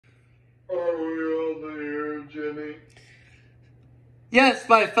Are we on the air, Jimmy? Yes,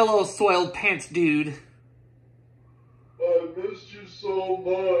 my fellow soiled pants dude. I missed you so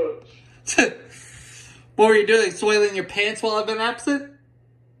much. What were you doing? Soiling your pants while I've been absent?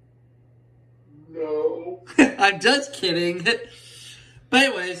 No. I'm just kidding. But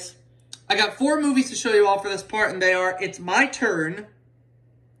anyways, I got 4 movies to show you all for this part, and they are It's My Turn,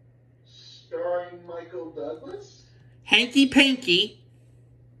 Starring Michael Douglas? Hanky Panky,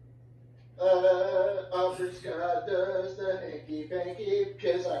 Aubrey Scott does the hanky panky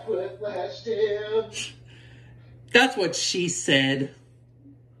because I whiplashed him. That's what she said.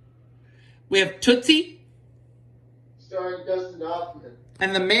 We have Tootsie, Starring Dustin Hoffman.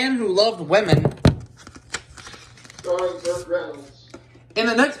 and The Man Who Loved Women. Starring Burt Reynolds. In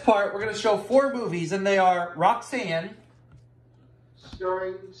the next part, we're going to show 4 movies, and they are Roxanne,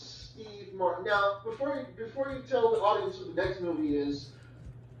 Starring Steve Martin. Now, before you tell the audience what the next movie is,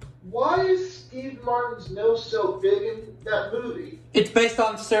 why is Steve Martin's nose so big in that movie? It's based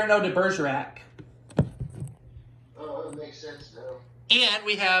on Cyrano de Bergerac. Oh, it makes sense now. And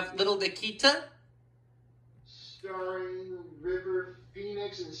we have Little Nikita, Starring River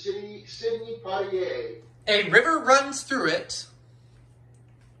Phoenix and Sidney Poitier. A River Runs Through It,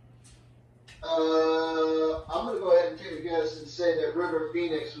 I'm going to go ahead and take a guess and say that River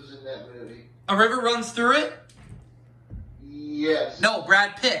Phoenix was in that movie. A River Runs Through It? Yes. No,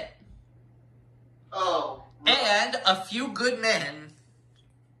 Brad Pitt. Oh. Right. And A Few Good Men.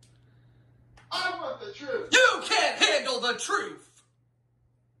 I want the truth. You can't handle the truth.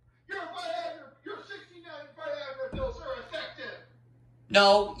 Your 69 Viagra pills are effective.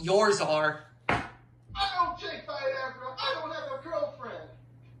 No, yours are. I don't take Viagra. I don't have a girlfriend.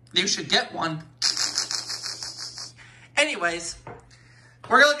 You should get one. Anyways,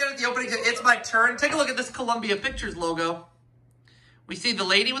 we're going to look at the opening. It's My Turn. Take a look at this Columbia Pictures logo. We see the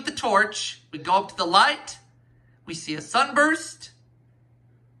lady with the torch. We go up to the light. We see a sunburst.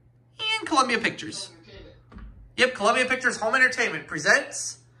 And Columbia Pictures. Yep, Columbia Pictures Home Entertainment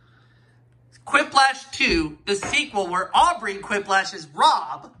presents Quiplash 2, the sequel where Aubrey Quiplash is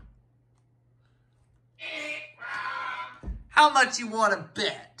Rob. How much you want to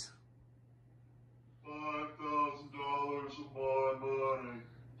bet? $5,000 of my money.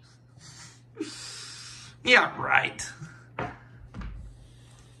 Yeah, right.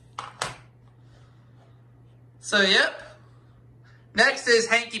 So, yep. Next is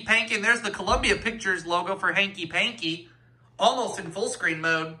Hanky Panky, and there's the Columbia Pictures logo for Hanky Panky, almost in full screen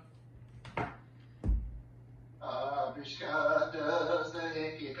mode. Scott does the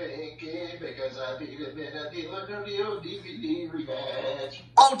hanky panky because I beat him in a DVD rematch.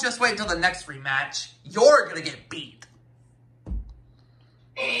 Oh, just wait until the next rematch. You're gonna get beat.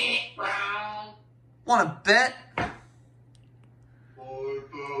 Want to bet?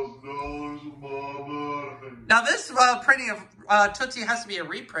 $5,000 of my money. Now this printing of Tootsie has to be a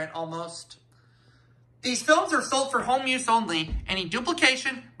reprint almost. These films are sold for home use only. Any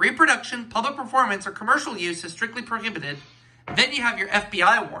duplication, reproduction, public performance, or commercial use is strictly prohibited. Then you have your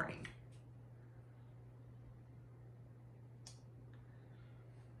FBI warning.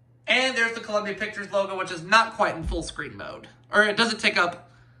 And there's the Columbia Pictures logo, which is not quite in full screen mode. Or it doesn't take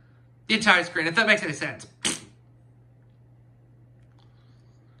up the entire screen, if that makes any sense.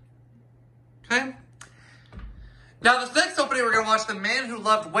 Okay. Now this next opening, we're going to watch The Man Who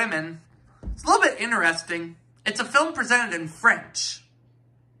Loved Women. It's a little bit interesting. It's a film presented in French.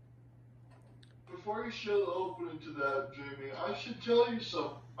 Before you show the opening to that, Jamie, I should tell you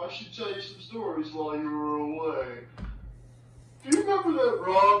some stories while you were away. Do you remember that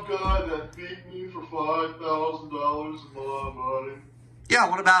Rob guy that beat me for $5,000 of my money? Yeah,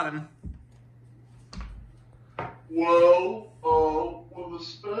 what about him? Well, when the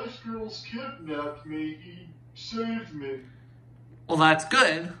Spice Girls kidnapped me, he saved me. Well, that's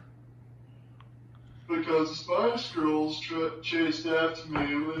good. Because the Spice Girls chased after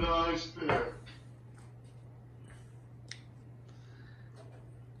me with an ice pick.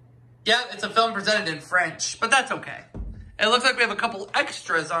 Yeah, it's a film presented in French, but that's okay. It looks like we have a couple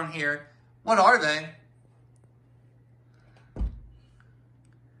extras on here. What are they?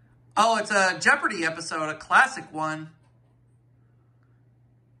 Oh, it's a Jeopardy episode, a classic one.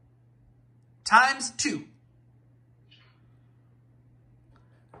 ×2.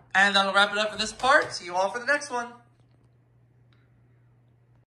 And that'll wrap it up for this part. See you all for the next one.